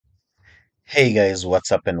Hey guys,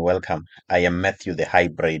 what's up and welcome. I am Matthew, the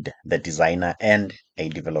hybrid, the designer and a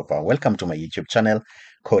developer. Welcome to my YouTube channel,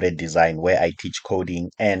 Coded Design, where I teach coding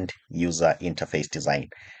and user interface design.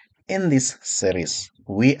 In this series,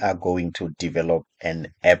 we are going to develop an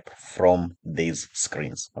app from these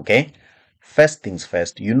screens, okay? First things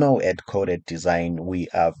first, at Coded Design, we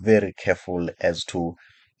are very careful as to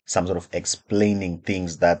some sort of explaining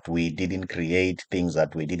things that we didn't create, things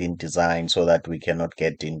that we didn't design, so that we cannot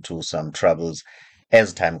get into some troubles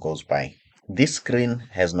as time goes by. This screen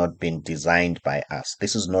has not been designed by us.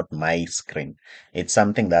 This is not my screen. It's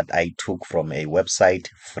something that I took from a website,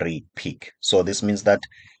 Freepik. So this means that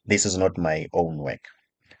this is not my own work.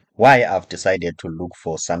 Why I've decided to look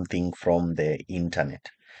for something from the internet.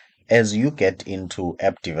 As you get into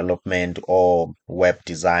app development or web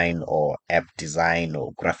design or app design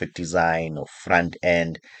or graphic design or front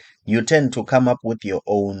end, you tend to come up with your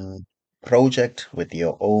own project, with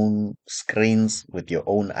your own screens, with your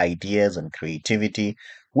own ideas and creativity,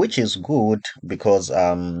 which is good because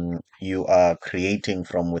you are creating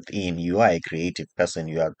from within. You are a creative person.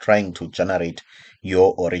 You are trying to generate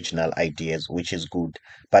your original ideas, which is good.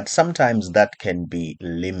 But sometimes that can be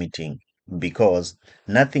limiting because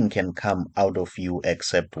nothing can come out of you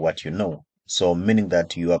except what you know. So, meaning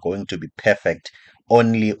that you are going to be perfect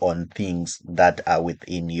only on things that are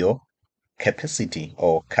within your capacity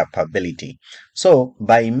or capability. So,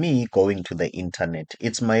 by me going to the internet,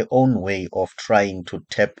 it's my own way of trying to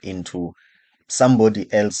tap into somebody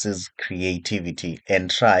else's creativity and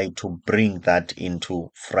try to bring that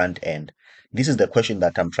into front end. This is the question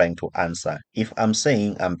that I'm trying to answer. If I'm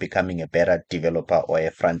saying I'm becoming a better developer or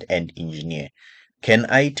a front end engineer, can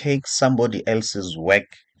I take somebody else's work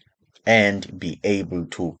and be able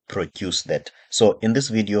to produce that? So in this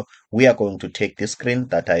video, we are going to take this screen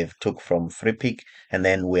that I've took from Freepik, and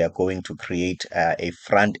then we are going to create a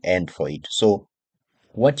front end for it. So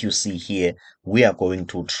what you see here, we are going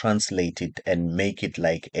to translate it and make it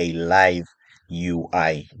like a live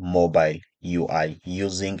UI, mobile UI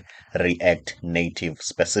using React Native,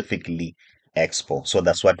 specifically Expo. So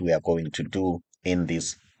that's what we are going to do in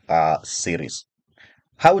this series.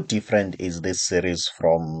 How different is this series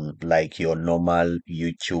from like your normal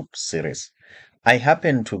YouTube series? I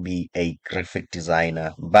happen to be a graphic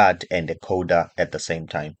designer, but and a coder at the same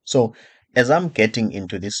time. So as I'm getting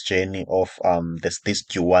into this journey of this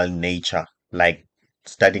dual nature, like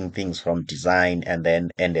studying things from design and then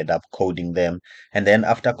ended up coding them, and then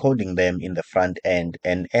after coding them in the front end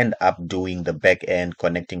and end up doing the back end,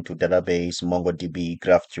 connecting to database, MongoDB,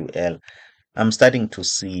 GraphQL, I'm starting to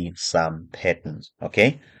see some patterns.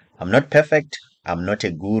 Okay. I'm not perfect. I'm not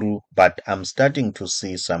a guru, but I'm starting to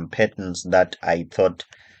see some patterns that I thought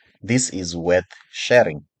this is worth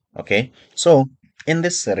sharing. Okay. So in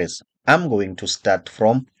this series, I'm going to start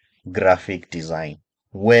from graphic design,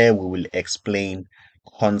 where we will explain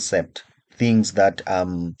concept, things that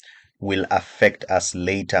will affect us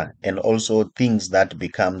later, and also things that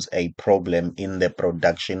becomes a problem in the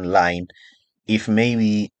production line if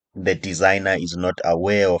maybe the designer is not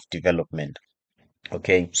aware of development.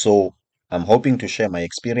 Okay, so I'm hoping to share my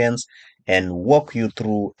experience and walk you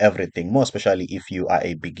through everything, more especially if you are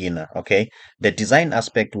a beginner. Okay, the design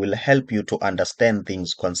aspect will help you to understand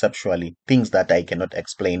things conceptually, things that I cannot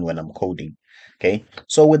explain when I'm coding. Okay,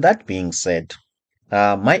 so with that being said,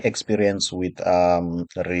 my experience with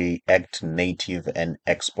React Native and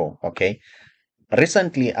Expo. Okay,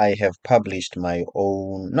 recently, I have published my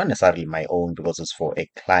own, not necessarily my own because it's for a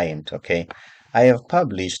client, okay? I have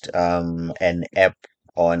published an app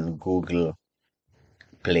on Google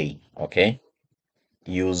Play, okay?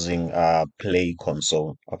 Using Play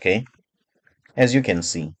Console, okay? As you can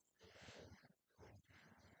see,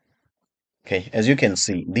 okay, as you can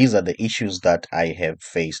see, these are the issues that I have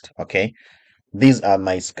faced, okay? These are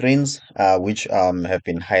my screens, which have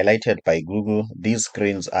been highlighted by Google. These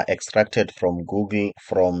screens are extracted from Google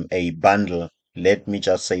from a bundle. Let me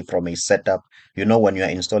just say from a setup. You know, when you are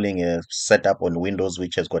installing a setup on Windows,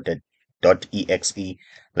 which has got a .exe,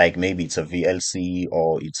 like maybe it's a VLC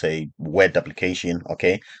or it's a web application.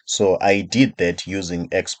 Okay, so I did that using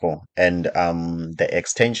Expo, and the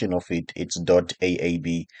extension of it's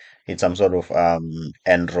 .aab. It's some sort of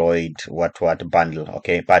Android what bundle.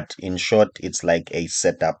 Okay, but in short, it's like a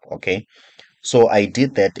setup. Okay, so I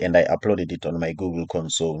did that and I uploaded it on my Google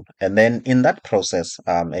console. And then in that process,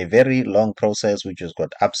 a very long process which has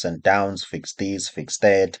got ups and downs, fix this, fix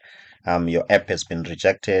that. Your app has been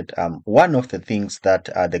rejected. One of the things that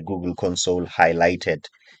the Google console highlighted,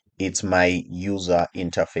 it's my user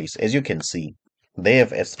interface. As you can see, they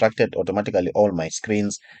have extracted automatically all my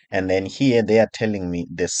screens, and then here they are telling me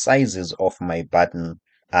the sizes of my button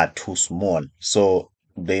are too small. So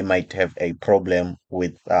they might have a problem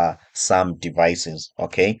with some devices.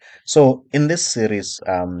 Okay. So in this series,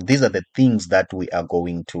 these are the things that we are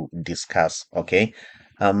going to discuss. Okay.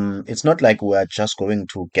 It's not like we are just going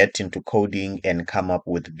to get into coding and come up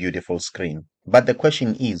with beautiful screen. But the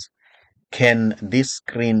question is, can this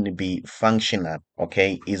screen be functional?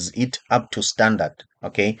 Okay, is it up to standard?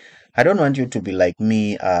 Okay, I don't want you to be like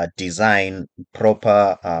me, design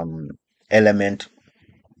proper element,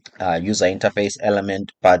 user interface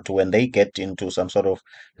element, but when they get into some sort of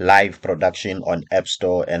live production on App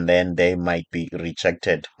Store, and then they might be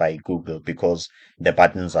rejected by Google because the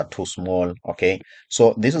buttons are too small. Okay,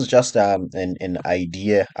 so this is just an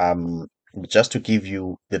idea, just to give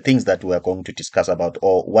you the things that we are going to discuss about,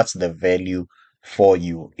 or what's the value for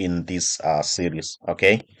you in this series.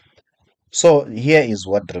 Okay, so here is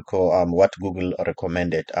what Google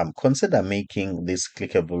recommended. Consider making this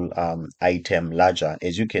clickable item larger.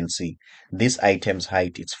 As you can see, this item's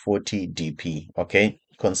height is 40 dp. Okay,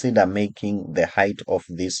 consider making the height of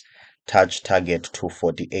this touch target to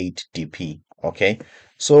 48 dp. Okay,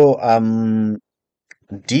 so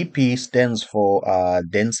DP stands for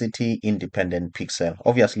density independent pixel.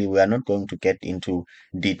 Obviously, we are not going to get into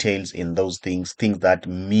details in those things that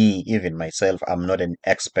me, even myself, I'm not an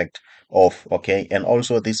expert of. Okay. And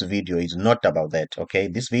also, this video is not about that. Okay.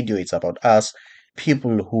 This video is about us,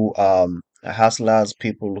 people who hustlers,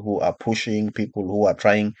 people who are pushing, people who are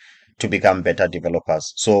trying to become better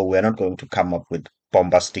developers. So we're not going to come up with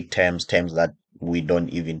bombastic terms that we don't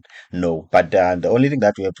even know. But the only thing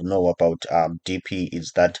that we have to know about DP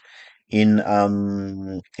is that in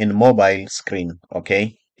mobile screen,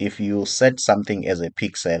 okay, if you set something as a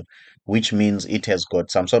pixel, which means it has got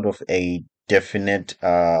some sort of a definite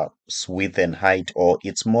width and height, or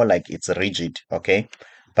it's more like it's rigid. Okay.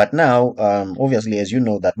 But now, obviously, as you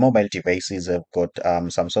know, that mobile devices have got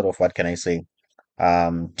some sort of, what can I say,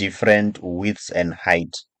 different widths and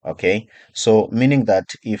height. Okay, so meaning that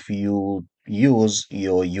if you use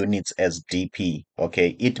your units as dp,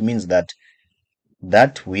 okay, it means that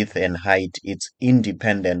that width and height, it's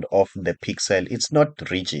independent of the pixel, it's not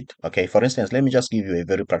rigid. Okay, for instance, let me just give you a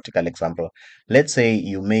very practical example. Let's say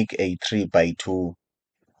you make a 3 by 2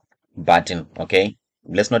 button. Okay,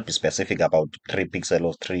 let's not be specific about 3 pixel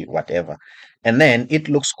or 3 whatever, and then it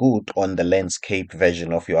looks good on the landscape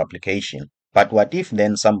version of your application. But what if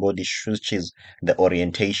then somebody switches the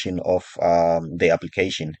orientation of the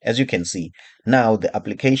application? As you can see, now the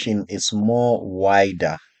application is more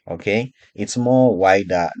wider. Okay, it's more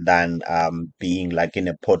wider than being like in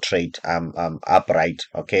a portrait, upright.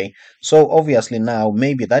 Okay, so obviously now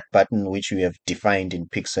maybe that button which you have defined in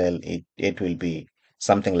pixel, it will be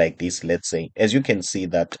something like this. Let's say, as you can see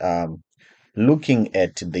that, looking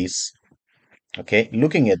at this, okay,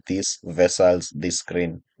 looking at this versus this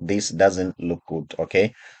screen, this doesn't look good.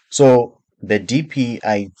 Okay, so the DP,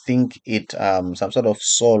 I think it some sort of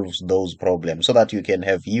solves those problems so that you can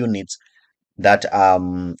have units that are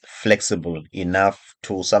flexible enough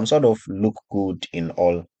to some sort of look good in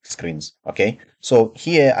all screens. Okay, so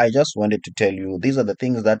here I just wanted to tell you these are the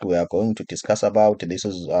things that we are going to discuss about. This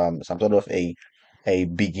is some sort of a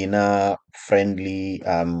beginner friendly,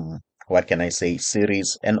 what can I say,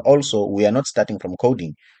 series. And also, we are not starting from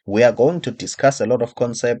coding. We are going to discuss a lot of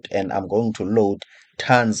concept, and I'm going to load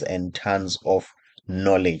tons and tons of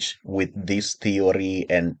knowledge with this theory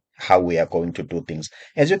and how we are going to do things.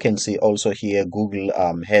 As you can see also here, Google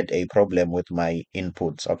had a problem with my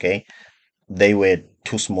inputs. Okay, they were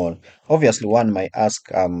too small. Obviously, one might ask,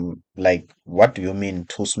 like, what do you mean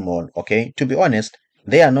too small? Okay, to be honest,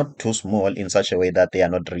 they are not too small in such a way that they are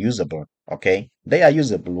not reusable. Okay, they are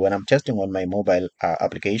usable. When I'm testing on my mobile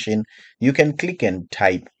application, you can click and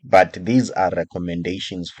type, but these are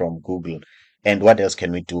recommendations from Google. And what else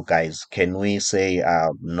can we do, guys? Can we say,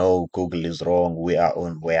 no, Google is wrong, we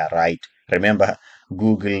are right? Remember,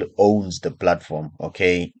 Google owns the platform.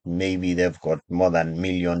 Okay, maybe they've got more than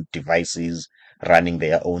million devices running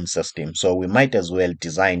their own system, so we might as well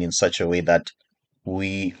design in such a way that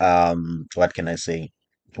we, what can I say,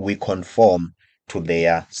 we conform to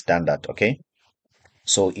their standard. Okay,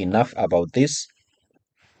 so enough about this.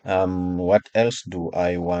 What else do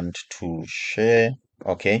I want to share?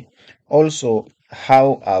 Okay, also,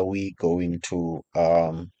 how are we going to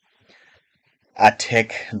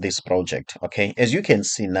attack this project? Okay, as you can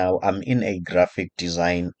see now, I'm in a graphic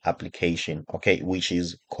design application, okay, which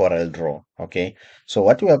is CorelDRAW. Okay, so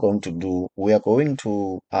what we are going to do, we are going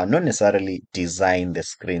to not necessarily design the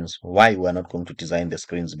screens. Why we are not going to design the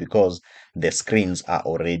screens? Because the screens are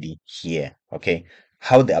already here. Okay,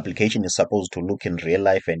 how the application is supposed to look in real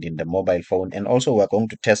life and in the mobile phone, and also we're going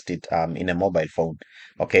to test it in a mobile phone.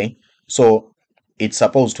 Okay, so it's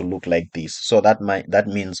supposed to look like this, so that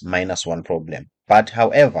means -1 problem. But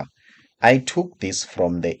however, I took this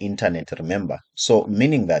from the internet, remember, so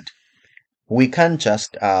meaning that we can't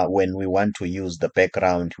just when we want to use the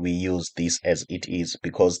background, we use this as it is,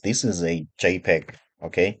 because this is a JPEG.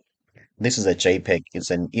 Okay, this is a JPEG,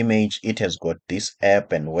 it's an image, it has got this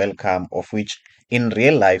app and welcome, of which in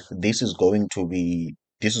real life this is going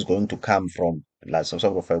to come from like some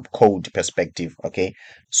sort of a code perspective. Okay,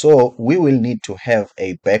 so we will need to have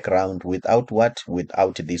a background without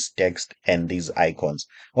this text and these icons.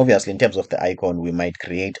 Obviously, in terms of the icon, we might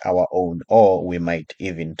create our own, or we might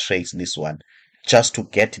even trace this one just to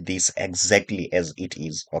get this exactly as it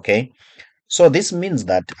is. Okay, so this means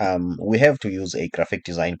that we have to use a graphic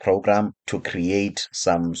design program to create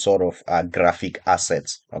some sort of graphic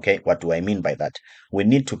assets. Okay, what do I mean by that? We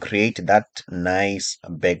need to create that nice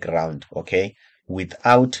background, okay,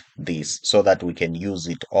 without this, so that we can use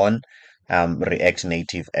it on React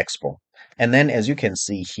Native Expo. And then as you can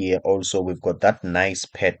see here, also we've got that nice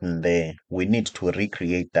pattern there. We need to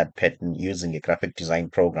recreate that pattern using a graphic design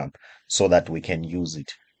program so that we can use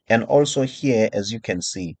it. And also here, as you can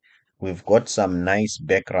see, we've got some nice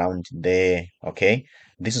background there. Okay,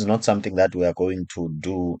 this is not something that we are going to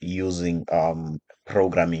do using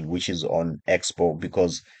programming, which is on Expo,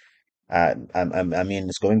 because I mean,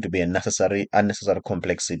 it's going to be a unnecessary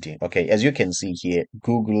complexity. Okay, as you can see here,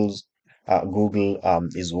 Google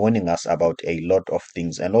is warning us about a lot of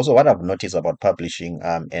things. And also, what I've noticed about publishing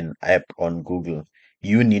an app on Google,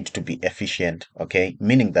 you need to be efficient. Okay,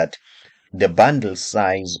 meaning that the bundle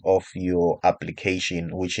size of your application,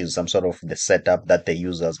 which is some sort of the setup that the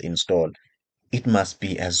users install, it must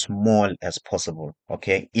be as small as possible.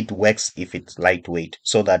 Okay, it works if it's lightweight,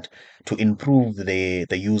 so that to improve the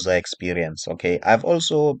user experience. Okay, I've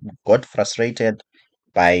also got frustrated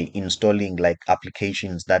by installing like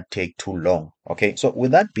applications that take too long. Okay, so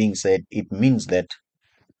with that being said, it means that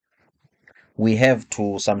we have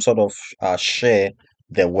to some sort of share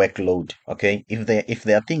the workload. Okay, if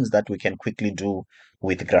there are things that we can quickly do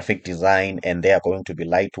with graphic design and they are going to be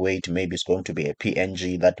lightweight, maybe it's going to be a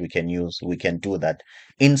PNG that we can use, we can do that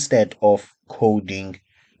instead of coding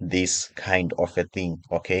this kind of a thing,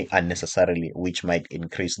 okay, unnecessarily, which might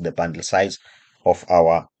increase the bundle size of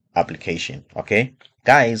our application. Okay,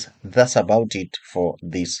 guys, that's about it for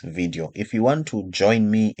this video. If you want to join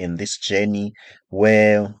me in this journey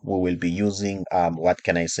where we will be using what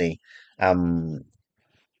can I say, um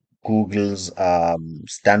Google's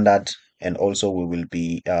standard, and also we will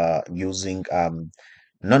be using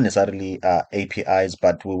not necessarily APIs,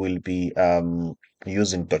 but we will be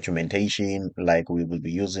using documentation, like we will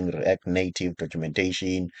be using React Native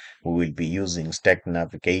documentation, we will be using stack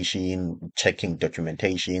navigation, checking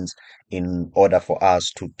documentations in order for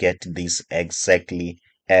us to get this exactly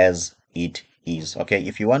as it is. Okay,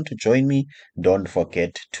 if you want to join me, don't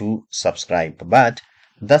forget to subscribe. But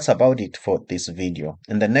that's about it for this video.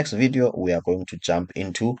 In the next video, we are going to jump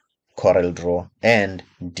into CorelDRAW and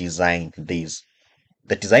design these.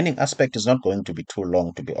 The designing aspect is not going to be too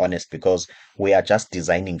long, to be honest, because we are just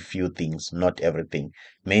designing few things, not everything.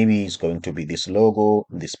 Maybe it's going to be this logo,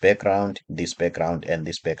 this background, and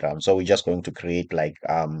this background. So we're just going to create like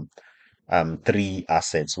three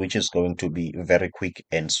assets, which is going to be very quick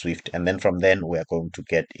and swift. And then from then we are going to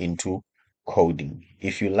get into coding.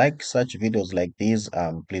 If you like such videos like these,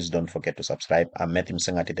 please don't forget to subscribe. I'm Matthew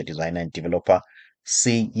Msengati, the designer and developer.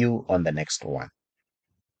 See you on the next one.